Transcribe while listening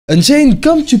Unchained,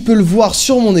 comme tu peux le voir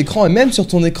sur mon écran et même sur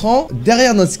ton écran,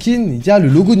 derrière notre skin, il y a le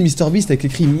logo de MrBeast avec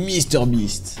écrit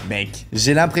MrBeast. Mec,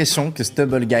 j'ai l'impression que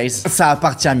Stumble Guys, ça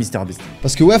appartient à MrBeast.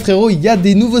 Parce que ouais frérot, il y a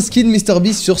des nouveaux skins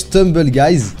MrBeast sur Stumble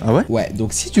Guys. Ah ouais? Ouais,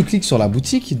 donc si tu cliques sur la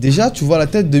boutique, déjà tu vois la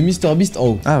tête de MrBeast en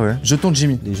haut. Ah ouais, jetons de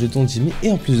Jimmy. Les jetons de Jimmy,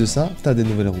 et en plus de ça, t'as des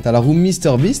nouvelles roues. T'as la roue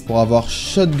MrBeast pour avoir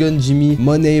Shotgun Jimmy,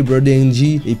 Money Brother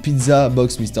NG et Pizza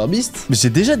Box MrBeast. Mais j'ai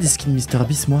déjà des skins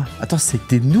MrBeast moi. Attends, c'est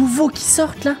des nouveaux qui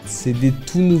sortent là? C'est des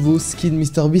tout nouveaux skins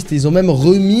MrBeast et ils ont même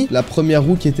remis la première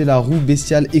roue qui était la roue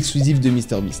bestiale exclusive de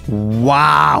MrBeast.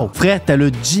 Waouh! Frère, t'as le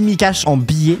Jimmy Cash en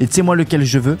billet. Et tu sais moi lequel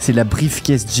je veux? C'est la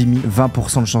briefcase Jimmy,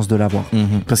 20% de chance de l'avoir.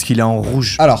 Parce qu'il est en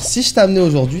rouge. Alors si je t'ai amené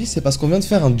aujourd'hui, c'est parce qu'on vient de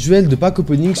faire un duel de pack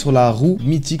opening sur la roue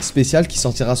mythique spéciale qui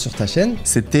sortira sur ta chaîne.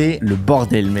 C'était le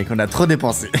bordel mec, on a trop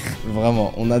dépensé.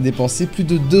 Vraiment, on a dépensé plus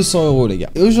de 200 € les gars.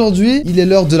 Et aujourd'hui, il est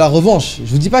l'heure de la revanche.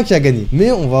 Je vous dis pas qui a gagné,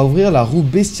 mais on va ouvrir la roue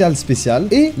bestiale spéciale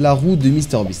et la roue de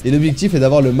MrBeast. Et l'objectif est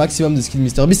d'avoir le maximum de skins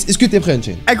MrBeast. Est-ce que t'es prêt,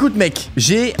 Unchained? Écoute mec,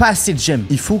 j'ai pas assez de gemmes.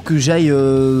 Il faut que j'aille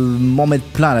m'en mettre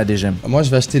plein là des gemmes. Moi je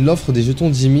vais acheter l'offre des jetons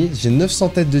de Jimmy. J'ai 900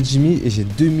 têtes de Jimmy et j'ai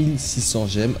 2600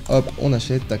 gemmes. Hop, on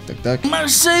achète, tac tac tac.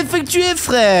 Marché effectué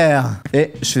frère.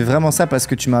 Et je fais vraiment ça parce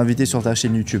que tu m'as invité sur ta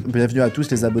chaîne YouTube. Bienvenue à tous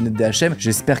les abonnés de DHM.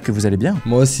 J'espère que vous allez bien.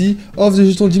 Moi aussi, offre de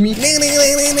jetons de Jimmy.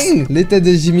 Les têtes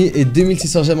de Jimmy et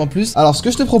 2600 gemmes en plus. Alors ce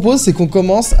que je te propose c'est qu'on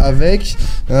commence avec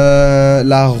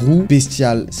la roue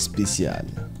bestiale spéciale.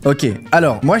 Ok,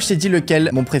 alors, moi je t'ai dit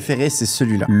lequel, mon préféré c'est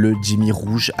celui-là. Le Jimmy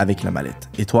rouge avec la mallette.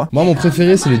 Et toi? Moi mon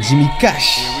préféré c'est le Jimmy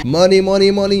Cash. Money,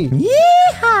 money, money.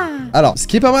 Alors, ce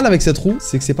qui est pas mal avec cette roue,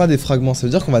 c'est que c'est pas des fragments. Ça veut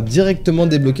dire qu'on va directement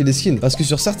débloquer des skins. Parce que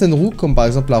sur certaines roues, comme par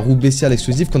exemple la roue bestiale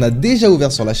exclusive qu'on a déjà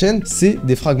ouverte sur la chaîne, c'est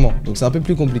des fragments. Donc c'est un peu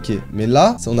plus compliqué. Mais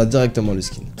là, on a directement le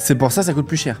skin. C'est pour ça coûte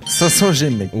plus cher. 500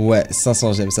 gemmes mec. Ouais,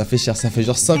 500 gemmes, ça fait cher. Ça fait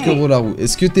genre 5 € la roue.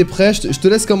 Est-ce que t'es prêt? Je te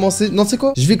laisse commencer. Non, tu sais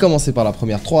quoi? Je vais commencer par la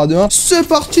première. 3, 2, 1. C'est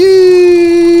parti!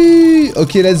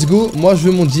 Ok, let's go. Moi, je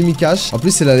veux mon Jimmy Cash. En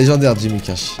plus, c'est la légendaire Jimmy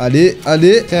Cash. Allez,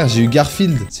 allez. Frère, j'ai eu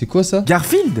Garfield. C'est quoi ça?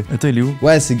 Garfield? Attends, il est où?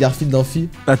 Ouais, c'est Garfield d'Amphi.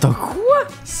 Attends, quoi?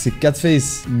 C'est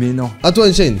Catface. Mais non. À toi,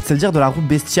 Unchained. C'est-à-dire de la roue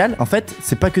bestiale, en fait,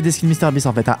 c'est pas que des skins MrBeast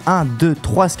en fait. T'as 1, 2,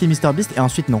 3 skins MrBeast et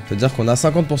ensuite non. C'est-à-dire qu'on a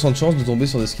 50% de chance de tomber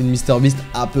sur des skins MrBeast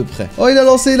à peu près. Oh, il a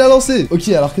lancé, il a lancé. Ok,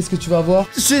 alors qu'est-ce que tu vas avoir?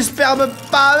 J'espère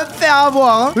pas me faire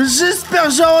avoir, hein.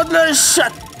 J'espère genre de le shot.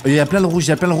 Il y a plein de rouge, il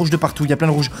y a plein de rouge de partout, il y a plein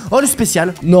de rouge. Oh, le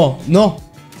spécial. Non, non.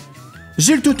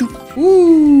 J'ai le toutou.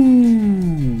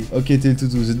 Ouh. Ok, t'es le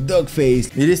toutou, the dog face.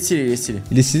 Il est stylé, il est stylé.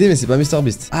 Il est stylé, mais c'est pas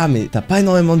MrBeast. Ah, mais t'as pas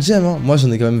énormément de gemmes, hein. Moi,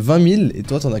 j'en ai quand même 20 000 et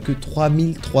toi, t'en as que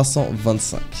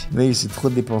 3325. Mec, j'ai trop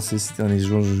dépensé ces derniers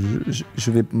jours,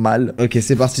 je vais mal. Ok,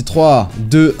 c'est parti. 3,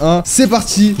 2, 1. C'est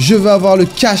parti. Je veux avoir le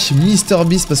cash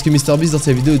MrBeast parce que MrBeast, dans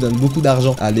ses vidéos, il donne beaucoup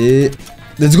d'argent. Allez.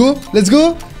 Let's go, let's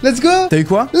go, let's go. T'as eu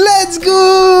quoi? Let's go.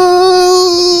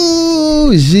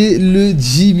 J'ai le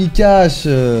Jimmy Cash.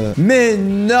 Mais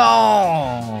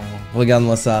non.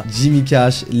 Regarde-moi ça, Jimmy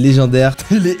Cash, légendaire.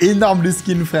 Il est énorme le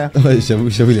skin frère. Ouais, j'avoue,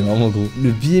 il est vraiment gros.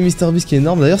 Le billet MrBeast qui est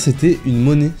énorme, d'ailleurs c'était une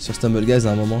monnaie sur Stumble Guys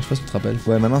à un moment, je sais pas si tu te rappelles.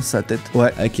 Ouais, maintenant c'est sa tête.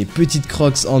 Ouais. Avec les petites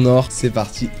crocs en or, c'est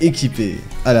parti, équipé.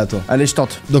 Allez à toi. Allez, je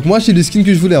tente. Donc moi j'ai le skin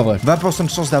que je voulais en vrai. 20% de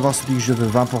chance d'avoir celui que je veux,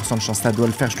 20% de chance, ça doit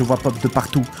le faire, je le vois pop de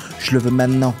partout. Je le veux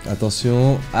maintenant.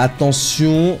 Attention,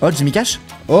 attention. Oh, Jimmy Cash.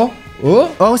 Oh, oh.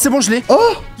 Oh, c'est bon, je l'ai.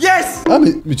 Oh. Yes. Ah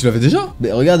mais tu l'avais déjà?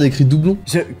 Mais regarde, il y a écrit doublon.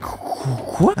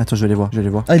 Quoi? Attends, je vais aller voir,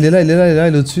 Ah, il est là, il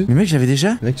est au-dessus. Mais mec, j'avais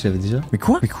déjà. Mec, tu l'avais déjà. Mais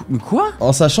quoi? Mais quoi?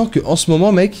 En sachant que en ce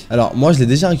moment, mec, alors moi je l'ai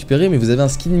déjà récupéré, mais vous avez un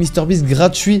skin MrBeast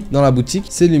gratuit dans la boutique,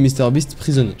 c'est le MrBeast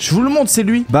prisonnier. Je vous le montre, c'est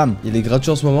lui. Bam. Il est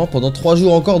gratuit en ce moment pendant 3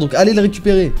 jours encore, donc allez le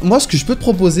récupérer. Moi, ce que je peux te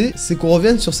proposer, c'est qu'on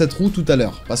revienne sur cette roue tout à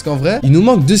l'heure. Parce qu'en vrai, il nous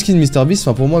manque 2 skins MrBeast.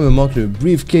 Enfin, pour moi, il me manque le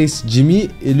Briefcase Jimmy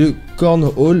et le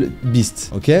Cornhole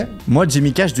Beast, ok? Moi,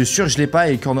 Jimmy Cash, de sûr, je l'ai pas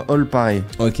et Cornhole, pareil.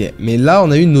 Ok, mais là, on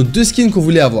a eu nos 2 skins qu'on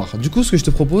voulait avoir. Du coup, ce que je te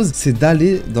propose, c'est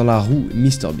d'aller dans la roue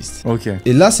MrBeast. Ok.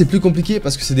 Et là, c'est plus compliqué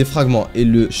parce que c'est des fragments. Et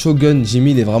le Shogun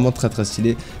Jimmy, il est vraiment très très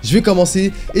stylé. Je vais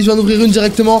commencer et je vais en ouvrir une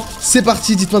directement. C'est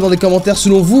parti, dites-moi dans les commentaires,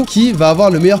 selon vous, qui va avoir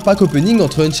le meilleur pack opening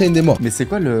entre Unchained et moi. Mais c'est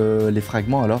quoi les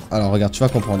fragments alors? Alors, regarde, tu vas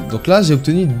comprendre. Donc là, j'ai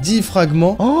obtenu 10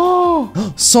 fragments. Oh,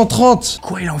 130.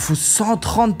 Quoi, il en faut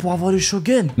 130 pour avoir le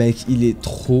Shogun? Mec, il est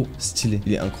trop stylé.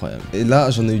 Il est incroyable. Et là,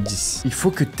 j'en ai eu 10. Il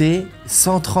faut que t'aies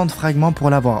 130 fragments pour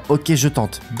l'avoir. Ok, je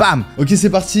tente. Bam. Ok, c'est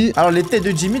parti. Alors, les têtes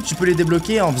de Jimmy, tu peux les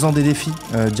débloquer en faisant des défis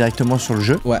directement sur le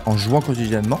jeu. Ouais. En jouant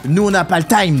quotidiennement. Nous, on n'a pas le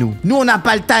time, nous. Nous, on n'a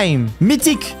pas le time.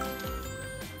 Mythique.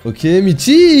 Ok,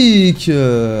 mythique.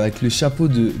 Avec le chapeau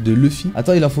de Luffy.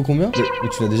 Attends, il en faut combien? Mais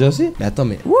tu l'as déjà aussi? Mais attends,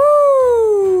 mais...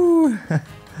 Wouh.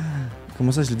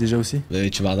 Comment ça, je l'ai déjà aussi?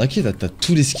 Mais tu m'as arnaqué, t'as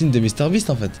tous les skins de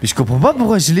MrBeast en fait. Mais je comprends pas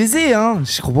pourquoi je les ai, hein.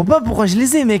 Je comprends pas pourquoi je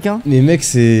les ai, mec, hein. Mais mec,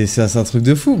 c'est un truc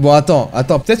de fou. Bon, attends,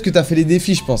 peut-être que t'as fait les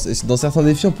défis, je pense. Et dans certains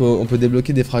défis, on peut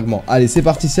débloquer des fragments. Allez, c'est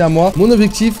parti, c'est à moi. Mon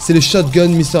objectif, c'est le shotgun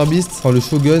MrBeast. Enfin, le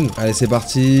shotgun. Allez, c'est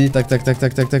parti. Tac, tac, tac,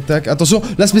 tac, tac, tac, tac. Attention,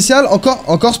 la spéciale,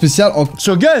 encore spéciale.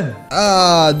 Shogun.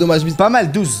 Ah, dommage. Pas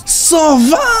mal, 12.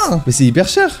 120. Mais c'est hyper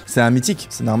cher. C'est un mythique,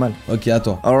 c'est normal. Ok,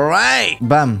 attends. Alright.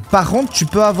 Bam. Par contre, tu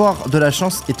peux avoir de la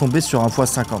chance et tomber sur un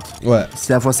x50. Ouais.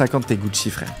 Si la x50, t'es Gucci,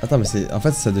 frère. Attends, mais en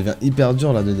fait, ça devient hyper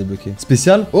dur là de débloquer.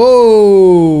 Spécial. Oh.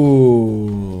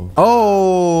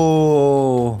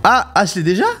 Ah, je l'ai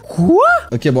déjà? Quoi?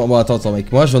 Ok, bon, attends,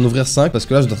 mec. Moi, je vais en ouvrir 5 parce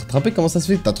que là, je dois te rattraper. Comment ça se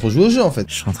fait? T'as trop joué au jeu en fait.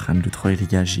 Je suis en train de le troller, les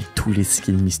gars. J'ai tous les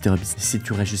skins MrBeast. Si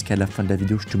tu restes jusqu'à la fin de la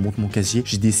vidéo, je te montre mon casier.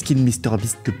 J'ai des skins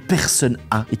MrBeast que personne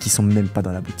a et qui sont même pas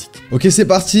dans la boutique. Ok, c'est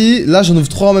parti. Là, j'en ouvre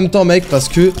 3 en même temps, mec, parce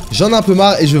que j'en ai un peu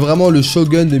marre et je veux vraiment le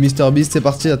shogun de MrBeast. C'est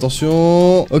parti,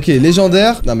 attention. Ok,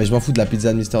 légendaire. Non, mais je m'en fous de la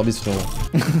pizza de MrBeast, frérot.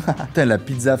 Putain, la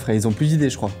pizza, frère. Ils ont plus d'idées,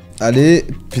 je crois. Allez.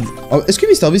 Oh, est-ce que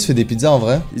MrBeast fait des pizzas en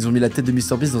vrai? Ils ont mis la tête de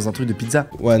MrBeast dans un truc de pizza.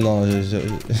 Ouais, non,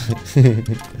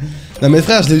 Non, mais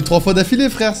frère, je l'ai eu 3 fois d'affilée,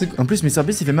 frère. C'est quoi? En plus,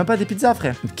 MrBeast, il fait même pas des pizzas,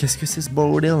 frère. Qu'est-ce que c'est ce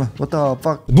bordel? What the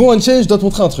fuck? Bon, Unchained, je dois te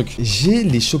montrer un truc. J'ai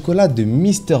les chocolats de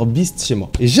MrBeast chez moi.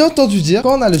 Et j'ai entendu dire,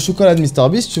 quand on a le chocolat de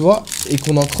MrBeast, tu vois, et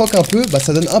qu'on en croque un peu, bah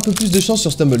ça donne un peu plus de chance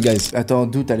sur Stumble, guys. Attends,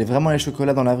 d'où t'as vraiment les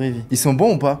chocolats dans la vraie vie? Ils sont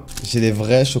bons ou pas? J'ai les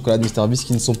vrais chocolats de MrBeast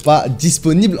qui ne sont pas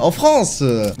disponibles en France.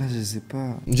 Je sais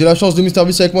pas. J'ai la chance de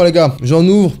MrBeast avec moi, les gars. J'en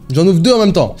ouvre 2 en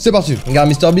même temps. C'est parti. Regarde,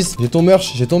 MrBeast, j'ai ton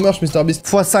merch, MrBeast.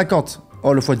 x50.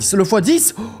 Oh, le x10. Le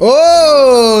x10.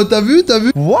 Oh, t'as vu?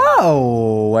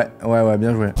 Waouh. Ouais,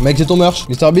 bien joué. Mec, j'ai ton merch,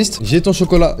 MrBeast. J'ai ton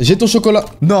chocolat.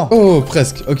 Non. Oh,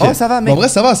 presque. Ok. Oh, ça va, mec. Bon, en vrai,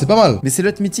 ça va, c'est pas mal. Mais c'est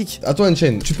l'autre mythique. À toi,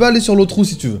 Unchained. Tu peux aller sur l'autre roue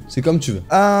si tu veux. C'est comme tu veux.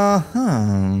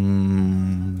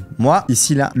 Moi,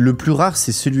 ici, là, le plus rare,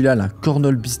 c'est celui-là, là.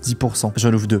 Cornol Beast 10%.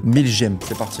 J'en ouvre 2. 1000 gemmes.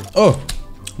 C'est parti. Oh.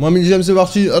 Moi, 1000 gemmes, c'est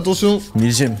parti. Attention.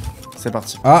 1000 gemmes. C'est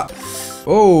parti. Ah.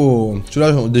 Oh.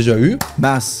 Celui-là, j'ai déjà eu.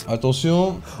 Basse.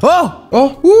 Attention. Oh.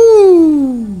 Oh.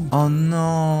 Ouh. Oh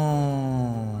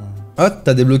non. Ah,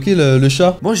 t'as débloqué le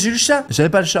chat? Bon, j'ai eu le chat. J'avais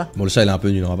pas le chat. Bon, le chat, il est un peu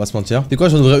nul, on va pas se mentir. C'est quoi,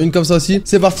 j'en ouvrirai une comme ça aussi.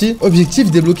 C'est parti. Objectif,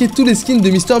 débloquer tous les skins de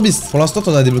MrBeast. Pour l'instant,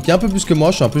 t'en as débloqué un peu plus que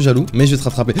moi. Je suis un peu jaloux, mais je vais te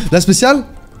rattraper. La spéciale?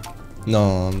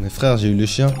 Non, mes frères, j'ai eu le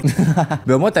chien.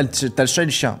 Bah moi, t'as le chat et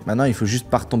le chien. Maintenant, il faut juste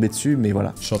pas retomber dessus, mais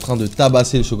voilà. Je suis en train de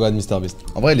tabasser le chocolat de MrBeast.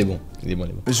 En vrai, il est bon.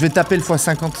 Je vais taper le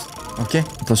x50. Ok,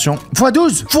 attention.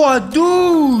 x12.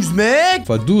 x12, mec.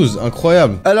 x12,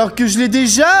 incroyable. Alors que je l'ai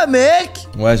déjà, mec.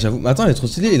 Ouais, j'avoue. Mais attends, il est trop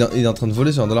stylé. Il est en train de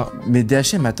voler sur $1. Mais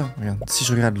DHM, attends, regarde. Si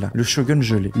je regarde là, le shogun,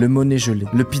 je l'ai. Le monnaie, je l'ai.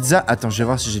 Le pizza, attends, je vais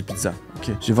voir si j'ai le pizza.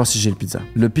 Ok, je vais voir si j'ai le pizza.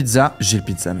 Le pizza, j'ai le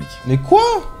pizza, mec. Mais quoi?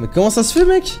 Mais comment ça se fait,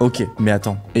 mec? Ok, mais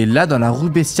attends. Et là, dans la roue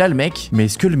bestiale, mec, mais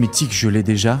est-ce que le mythique, je l'ai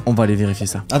déjà? On va aller vérifier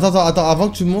ça. Attends, avant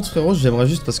que tu me montres, frérot, j'aimerais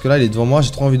juste, parce que là, il est devant moi,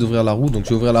 j'ai trop envie d'ouvrir la roue, donc je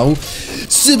vais ouvrir la roue.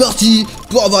 C'est parti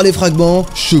pour avoir les fragments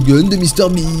Shogun de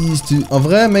MrBeast. En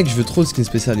vrai, mec, je veux trop le skin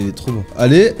spécial, il est trop bon.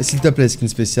 Allez, s'il te plaît, skin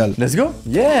spécial. Let's go.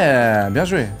 Yeah, bien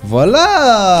joué.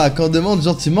 Voilà, quand on demande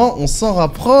gentiment, on s'en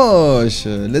rapproche.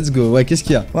 Let's go. Ouais, qu'est-ce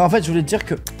qu'il y a? Ouais, en fait, je voulais te dire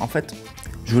que, en fait,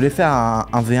 je voulais faire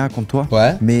un V1 contre toi.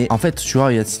 Ouais. Mais en fait, tu vois,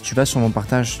 si tu vas sur mon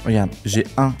partage, regarde, j'ai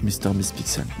un MrBeast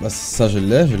Pixel. Bah, ça, je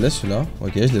l'ai celui-là.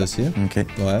 Ok, je l'ai aussi. Ok.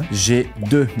 Ouais. J'ai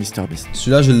 2 MrBeast.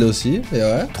 Celui-là, je l'ai aussi. Et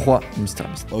ouais. 3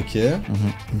 MrBeast. Ok.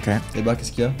 Ok. Et bah,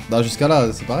 qu'est-ce qu'il y a? Bah, jusqu'à là,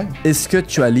 c'est pareil. Est-ce que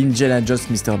tu as l'Indiana Jones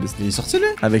MrBeast? Il est sorti, lui?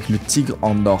 Avec le tigre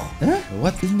en or. Hein?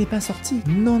 What? Il n'est pas sorti.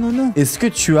 Non. Est-ce que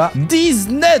tu as 10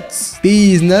 nuts?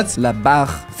 Peas nuts? La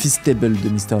barre Fistable de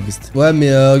MrBeast. Ouais,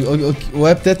 mais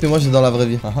ouais, peut-être, mais moi, j'ai dans la vraie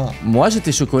vie. Moi, j'ai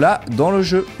tes chocolats dans le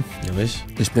jeu. Wesh.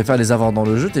 Et je préfère les avoir dans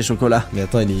le jeu, tes chocolats. Mais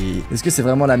attends, il est... Est-ce que c'est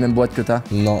vraiment la même boîte que t'as?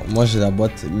 Non, moi j'ai la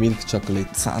boîte Milk Chocolate.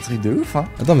 C'est un truc de ouf, hein.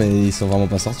 Attends, mais ils sont vraiment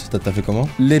pas sortis. T'as fait comment?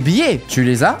 Les billets, tu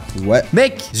les as? Ouais.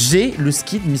 Mec, j'ai le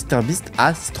skin MrBeast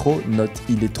astronaute.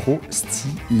 Il est trop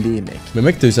stylé, mec. Mais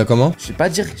mec, t'as eu ça comment? Je vais pas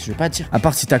dire. À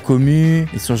part si t'as commu,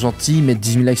 ils sont gentils, ils mettent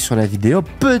 10 000 likes sur la vidéo.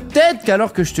 Peut-être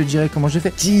qu'alors que je te dirai comment j'ai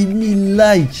fait. 10 000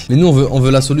 likes. Mais nous, on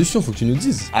veut la solution, faut que tu nous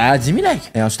dises. Ah, 10 000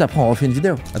 likes. Et ensuite, après, on refait une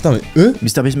vidéo. Attends, mais eux?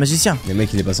 MrBeast magicien. Mais mec,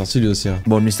 il est pas sorti lui aussi. Hein.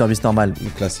 Bon, le MrBeast normal. Le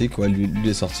classique, ouais, lui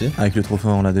est sorti. Avec le trophée,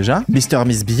 on l'a déjà.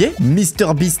 MrBeast billet.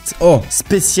 MrBeast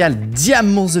spécial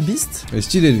Diamant the Beast. Il est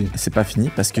stylé lui. C'est pas fini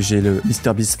parce que j'ai le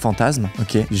MrBeast fantasme.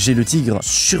 Ok. J'ai le tigre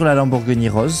sur la Lamborghini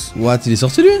rose. What? Il est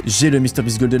sorti lui? J'ai le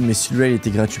MrBeast golden, mais celui-là, il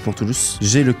était gratuit pour Toulouse.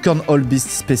 J'ai le Cornhole Beast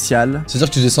spécial. C'est-à-dire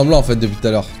que tu faisais semblant en fait depuis tout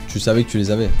à l'heure. tu savais que tu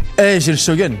les avais. Eh, j'ai le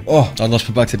Shogun. Oh, non, je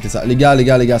peux pas accepter ça. Les gars,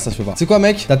 ça je peux pas. C'est quoi,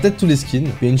 mec? T'as peut-être tous les skins.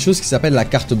 Il y a une chose qui s'appelle la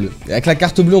carte bleue. Et avec la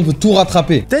carte bleue, on peut tout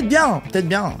rattraper. Peut-être bien, peut-être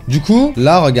bien. Du coup,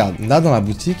 là, regarde. Là, dans la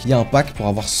boutique, il y a un pack pour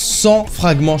avoir 100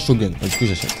 fragments Shogun. Du coup,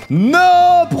 j'achète.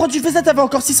 Non, pourquoi tu fais ça? T'avais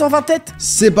encore 620 têtes.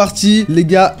 C'est parti, les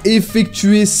gars.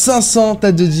 Effectuez 500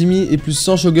 têtes de Jimmy et plus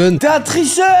 100 Shogun. T'es un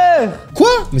tricheur. Quoi?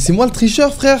 Mais c'est moi le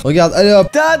tricheur, frère. Regarde, allez hop.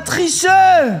 T'es un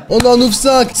tricheur. On en ouvre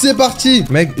 5. C'est parti.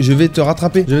 Mec, je vais te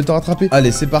rattraper.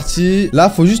 Allez, c'est parti. Là,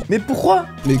 faut juste... Mais pourquoi?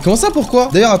 Mais comment ça, pourquoi?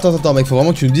 D'ailleurs, attends, mec, faut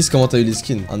vraiment que tu nous dises comment t'as eu les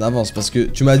skins en avance. Parce que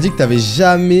tu m'as dit que t'avais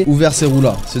jamais ouvert ces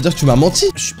roues-là. C'est-à-dire que tu m'as menti.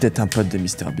 Je suis peut-être un pote de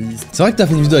MrBeast. C'est vrai que t'as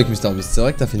fait une vidéo avec MrBeast.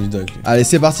 Allez,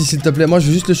 c'est parti, s'il te plaît. Moi, je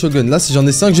veux juste le Shogun. Là, si j'en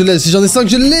ai 5, je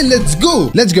l'ai. Let's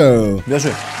go. Bien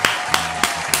joué.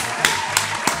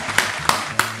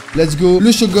 Let's go,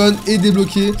 le Shogun est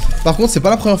débloqué. Par contre, c'est pas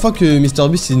la première fois que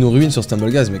MrBeast il nous ruine sur Stumble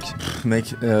Guys, mec.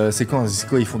 Mec, c'est quoi,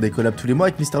 ils font des collabs tous les mois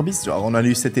avec MrBeast? Genre, on en a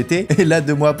eu cet été, et là,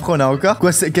 2 mois après, on a encore.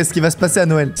 Qu'est-ce qui va se passer à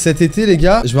Noël? Cet été, les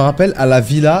gars, je me rappelle, à la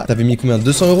villa, t'avais mis combien?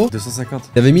 200 euros?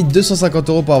 250. T'avais mis 250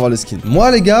 euros pour avoir le skin.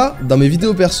 Moi, les gars, dans mes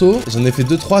vidéos perso, j'en ai fait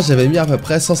 2-3, j'avais mis à peu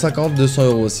près 150, 200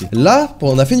 euros aussi. Là,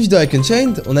 on a fait une vidéo avec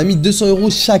Unchained, on a mis 200 euros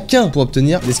chacun pour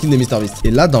obtenir les skins de MrBeast.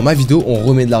 Et là, dans ma vidéo, on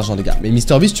remet de l'argent, les gars. Mais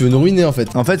MrBeast, tu veux nous ruiner, en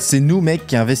fait. En fait, c'est nous, mec,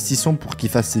 qui investissons pour qu'il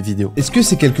fasse ces vidéos. Est-ce que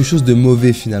c'est quelque chose de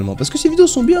mauvais finalement? Parce que ces vidéos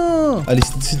sont bien. Allez,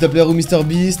 s'il te plaît,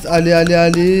 MrBeast.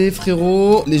 Allez,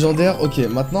 frérot. Légendaire. Ok,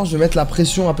 maintenant je vais mettre la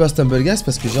pression un peu à Stumble Guys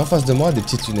parce que j'ai en face de moi des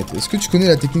petites lunettes. Est-ce que tu connais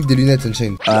la technique des lunettes,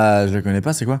 Unchained? Ah, je le connais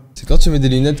pas, c'est quoi? C'est quand tu mets des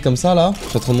lunettes comme ça là, je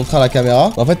suis en train de montrer à la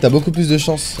caméra. En fait, t'as beaucoup plus de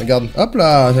chance. Regarde, hop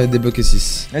là, j'avais débloqué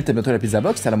 6. Eh, t'as bientôt la pizza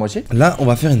box, t'as la moitié? Là, on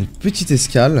va faire une petite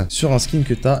escale sur un skin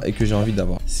que t'as et que j'ai envie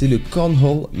d'avoir. C'est le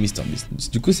cornhole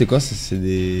MrBeast. Du coup, c'est quoi? C'est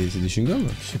des chewing-gums?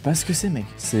 Je sais pas ce que c'est, mec.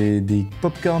 C'est des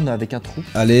popcorn avec un trou.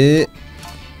 Allez.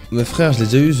 Mes frères, je l'ai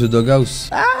déjà eu, The Doghouse.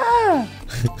 Ah.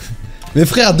 Mes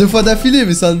frères, 2 fois d'affilée,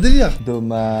 mais c'est un délire.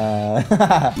 Dommage.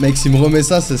 Mec, s'il me remet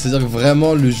ça, c'est-à-dire que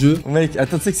vraiment le jeu... Mec,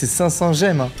 attends, tu sais que c'est 500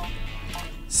 gemmes. Hein.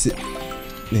 C'est...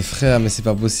 Mes frères, mais c'est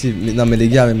pas possible. Mais non, mais les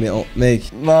gars,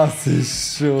 mec. Non, c'est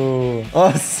chaud. Oh,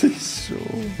 c'est chaud.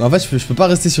 En fait, je peux pas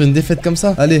rester sur une défaite comme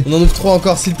ça. Allez, on en ouvre 3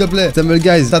 encore, s'il te plaît. Stumble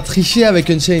Guys, t'as triché avec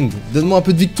Unchained. Donne-moi un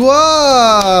peu de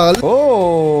victoire.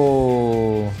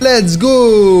 Oh. Let's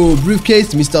go.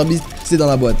 Briefcase, MrBeast, c'est dans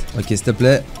la boîte. Ok, s'il te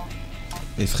plaît.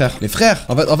 Les frères.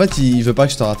 En fait, il veut pas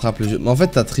que je te rattrape le jeu. Mais en fait,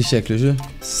 t'as triché avec le jeu.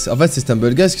 En fait, c'est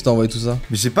Stumble Guys qui t'a envoyé tout ça.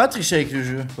 Mais j'ai pas triché avec le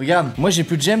jeu. Regarde, moi j'ai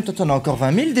plus de gemmes, toi t'en as encore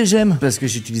 20 000 des gemmes. Parce que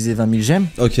j'ai utilisé 20 000 gemmes.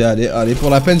 Ok, allez,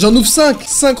 pour la peine. J'en ouvre 5.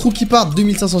 5 roues qui partent,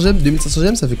 2500 gemmes. 2500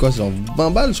 gemmes, ça fait quoi? Genre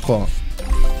 20 balles, je crois.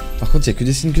 Par contre, il y a que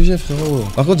des signes que j'ai, frérot.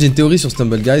 Par contre, j'ai une théorie sur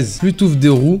Stumble Guys. Plus t'ouvres des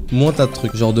roues, moins t'as de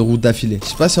trucs. Genre de roues d'affilée. Je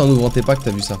sais pas si en ouvrant tes packs, t'as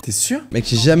vu ça. T'es sûr? Mec,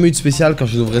 j'ai jamais eu de spécial quand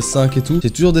j'en ouvrais 5 et tout.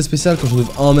 J'ai toujours des spéciales quand j'en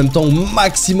ouvre un en même temps, ou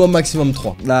maximum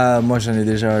 3. Là, moi j'en ai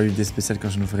déjà eu des spéciales quand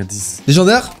j'en ouvrais 10.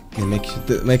 Légendaire? Mais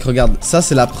mec, regarde. Ça,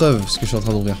 c'est la preuve, ce que je suis en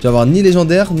train d'ouvrir. Tu vas avoir ni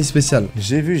légendaire, ni spécial.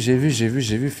 J'ai vu.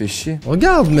 Fais chier.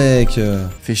 Regarde, mec.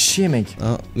 Fais chier, mec.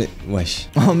 Hein, mais wesh.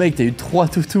 Oh, mec, t'as eu 3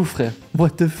 toutous, frère.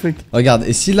 What the fuck? Regarde,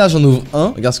 et si là j'en ouvre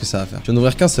un, regarde ce que ça va faire. Je vais en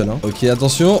ouvrir qu'un seul, hein. Ok,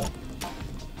 attention.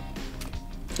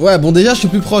 Ouais, bon, déjà, je suis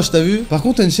plus proche, t'as vu? Par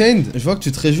contre, Unchained, je vois que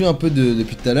tu te réjouis un peu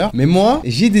depuis tout à l'heure. Mais moi,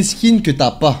 j'ai des skins que t'as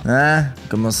pas. Hein?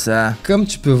 Comment ça? Comme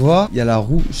tu peux voir, il y a la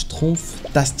roue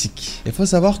Schtroumpf-tastique. Il faut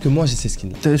savoir que moi, j'ai ces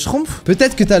skins. T'as les Schtroumpf?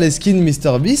 Peut-être que t'as les skins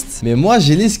MrBeast, mais moi,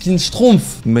 j'ai les skins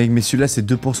Schtroumpf. Mec, mais celui-là, c'est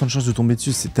 2% de chance de tomber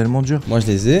dessus, c'est tellement dur. Moi, je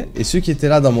les ai, et ceux qui étaient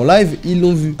là dans mon live, ils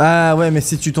l'ont vu. Ah ouais, mais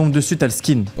si tu tombes dessus, t'as le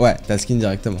skin. Ouais, t'as le skin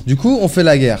directement. Du coup, on fait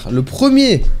la guerre. Le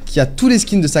premier qui a tous les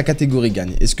skins de sa catégorie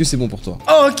gagne. Est-ce que c'est bon pour toi?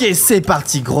 Ok, c'est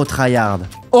parti, gros tryhard.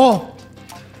 Oh.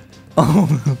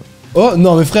 Oh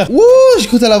non mais frère. Ouh, j'ai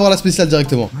cru t'allais avoir la spéciale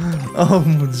directement. Oh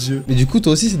mon dieu. Mais du coup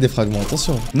toi aussi c'est des fragments,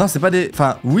 attention. Non c'est pas des...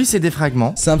 Enfin oui c'est des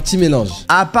fragments. C'est un petit mélange.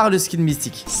 À part le skin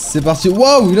mystique. C'est parti.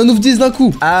 Waouh, il en ouvre 10 d'un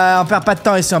coup. Ah on perd pas de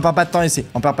temps ici, on perd pas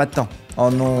de temps. Oh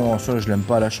non, ça je l'aime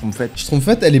pas la Schtroumpfette.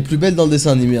 Schtroumpfette elle est plus belle dans le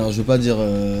dessin animé, hein, je veux pas dire...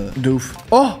 De ouf.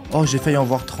 Oh j'ai failli en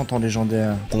voir 30 en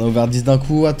légendaire. T'en as ouvert 10 d'un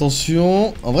coup,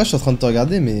 attention. En vrai je suis en train de te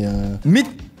regarder mais...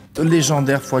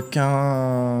 Légendaire x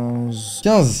 15.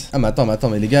 15. Ah mais attends,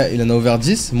 mais les gars, il en a ouvert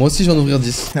 10. Moi aussi, je vais en ouvrir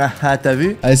 10. Ah, t'as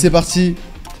vu? Allez, c'est parti.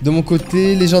 De mon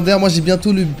côté, légendaire, moi j'ai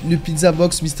bientôt le pizza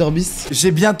box MrBeast.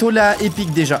 J'ai bientôt la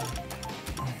épique déjà.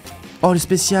 Oh, le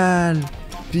spécial.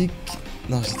 Épique.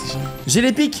 Non, j'ai déjà. J'ai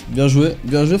l'épique. Bien joué,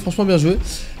 franchement bien joué.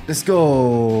 Let's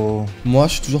go. Moi,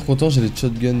 je suis toujours content, j'ai les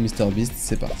shotgun MrBeast,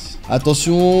 c'est parti.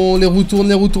 Attention, les roues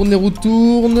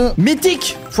tournent.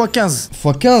 Mythique x 15.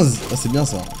 x 15. Ah, c'est bien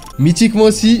ça. Mythique moi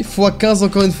aussi, x 15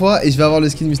 encore une fois, et je vais avoir le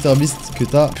skin MrBeast que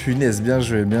t'as. Punaise, bien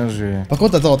joué. Par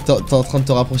contre, attends, t'es en train de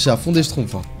te rapprocher à fond des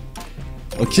Schtroumpfs. Hein.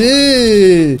 Ok.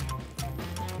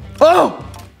 Oh!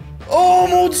 Oh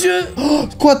mon dieu! Oh,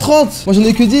 quoi 30? Moi j'en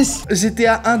ai que 10. J'étais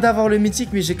à 1 d'avoir le mythique,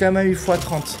 mais j'ai quand même eu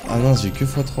x30. Ah non, j'ai que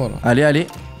x3 là. Allez, allez.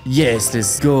 Yes,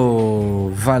 let's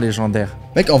go. 20 légendaires.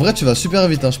 Mec, en vrai, tu vas super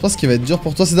vite. Hein. Je pense qu'il va être dur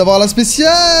pour toi, c'est d'avoir la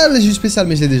spéciale. J'ai eu spéciale,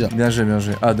 mais je l'ai déjà. Bien joué, bien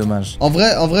joué. Ah, dommage. En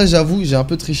vrai, j'avoue, j'ai un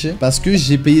peu triché parce que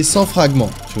j'ai payé 100 fragments,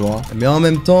 tu vois. Mais en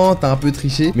même temps, t'as un peu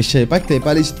triché. Mais je savais pas que t'avais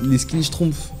pas les skins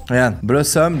schtroumpfs. Regarde,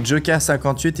 Blossom, Joker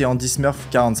 58 et Andy Smurf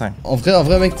 45. En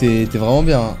vrai, mec, t'es vraiment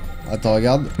bien. Hein. Attends,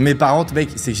 regarde. Mais par contre,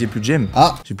 mec, c'est que j'ai plus de gemmes.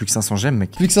 Ah, j'ai plus que 500 gemmes,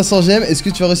 mec. Plus que 500 gemmes, est-ce que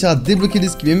tu vas réussir à débloquer des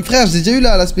skins? Mais frère, j'ai déjà eu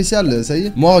la spéciale, ça y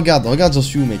est. Moi, regarde, j'en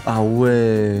suis où, mec? Ah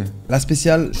ouais. La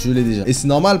spéciale, je l'ai déjà. Et c'est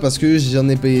normal parce que j'en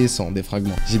ai payé 100 des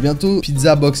fragments. J'ai bientôt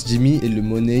Pizza Box Jimmy et le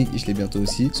Money, je l'ai bientôt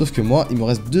aussi. Sauf que moi, il me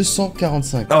reste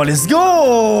 245. Oh, let's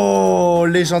go!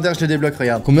 Légendaire, je le débloque,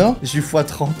 regarde. Combien? J'ai eu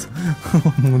x30. Oh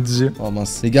mon dieu. Oh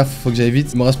mince. Les gars, faut que j'aille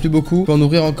vite. Il me reste plus beaucoup. Je peux en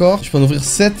ouvrir encore. Je peux en ouvrir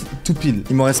 7 tout pile.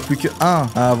 Il m'en reste plus que 1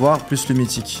 à avoir, plus le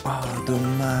mythique. Oh,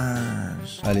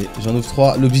 dommage. Allez, j'en ouvre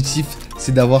 3. L'objectif,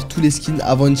 c'est d'avoir tous les skins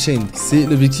avant Unchained. C'est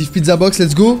l'objectif. Pizza Box,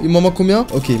 let's go. Il m'en manque combien?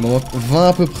 Ok, il m'en manque 20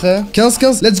 à peu près.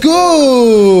 15, let's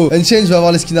go! Unchained, je vais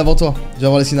avoir les skins avant toi.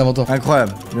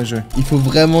 Incroyable, bien joué. Il faut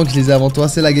vraiment que je les ai avant toi.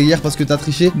 C'est la guerre parce que t'as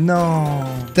triché. Non.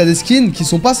 T'as des skins qui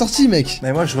sont pas sortis, mec.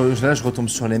 Mais moi, là, je retombe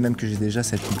sur les mêmes que j'ai déjà,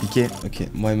 ça va être compliqué. Ok,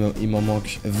 moi, il m'en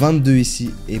manque 22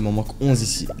 ici et il m'en manque 11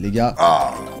 ici, les gars.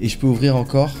 Et je peux ouvrir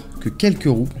encore que quelques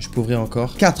roues. Je peux ouvrir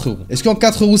encore 4 roues. Est-ce qu'en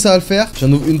 4 roues, ça va le faire?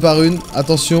 J'en ouvre une par une.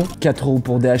 Attention. 4 roues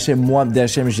pour DHM. Moi,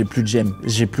 DHM, j'ai plus de gemmes.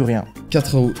 J'ai plus rien.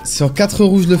 4 roues. Si en 4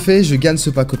 roues, je le fais, je gagne ce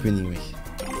pack opening, mec.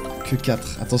 Que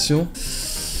 4. Attention.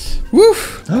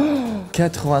 Ouf!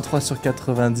 83 sur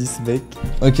 90, mec.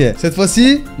 Ok, cette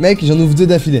fois-ci, mec, j'en ouvre 2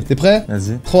 d'affilée. T'es prêt?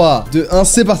 Vas-y. 3, 2, 1,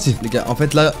 c'est parti. Les gars, en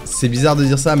fait, là, c'est bizarre de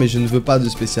dire ça, mais je ne veux pas de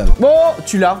spécial. Bon,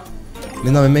 tu l'as. Mais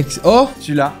non, mais mec, oh!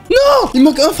 Tu l'as. Non! Il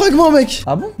manque un fragment, mec!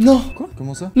 Ah bon? Non! Quoi?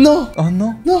 Comment ça? Non! Oh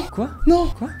non. Non! Quoi? Non!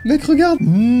 Quoi? Mec, regarde!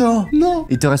 Non. Non!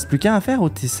 Il te reste plus qu'un à faire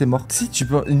ou c'est mort? Si, tu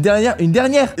peux. Une dernière.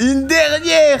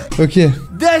 Ok.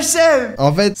 DHM!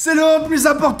 En fait, C'est le moment le plus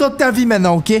important de ta vie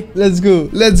maintenant, ok? let's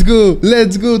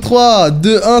go! 3,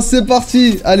 2, 1, c'est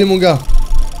parti! Allez, mon gars!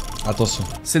 Attention.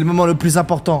 C'est le moment le plus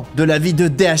important de la vie de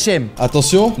DHM.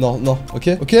 Attention! Non, ok?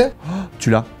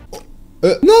 Tu l'as.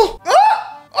 Non!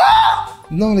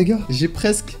 Non, les gars, j'ai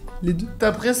presque les deux.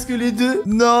 T'as presque les deux.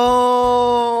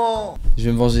 Non. Je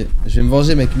vais me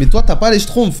venger, mec. Mais toi, t'as pas les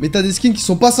schtroumpfs. Mais t'as des skins qui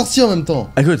sont pas sortis en même temps.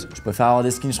 Écoute, je préfère avoir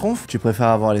des skins schtroumpfs. Tu préfères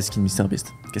avoir les skins MrBeast.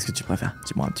 Qu'est-ce que tu préfères?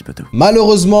 Dis-moi un petit peu tout.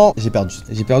 Malheureusement, j'ai perdu.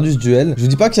 J'ai perdu ce duel. Je vous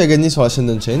dis pas qui a gagné sur la chaîne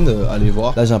d'Unchained. Allez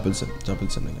voir. Là, j'ai un peu de seum. Les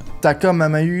gars. T'as quand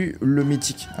même eu le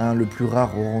mythique, hein, le plus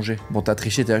rare orangé. Bon, t'as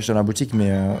triché, t'as acheté dans la boutique,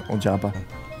 mais on dira pas.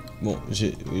 Bon, faut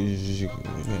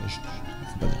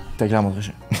pas dire. T'as clairement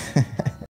triché.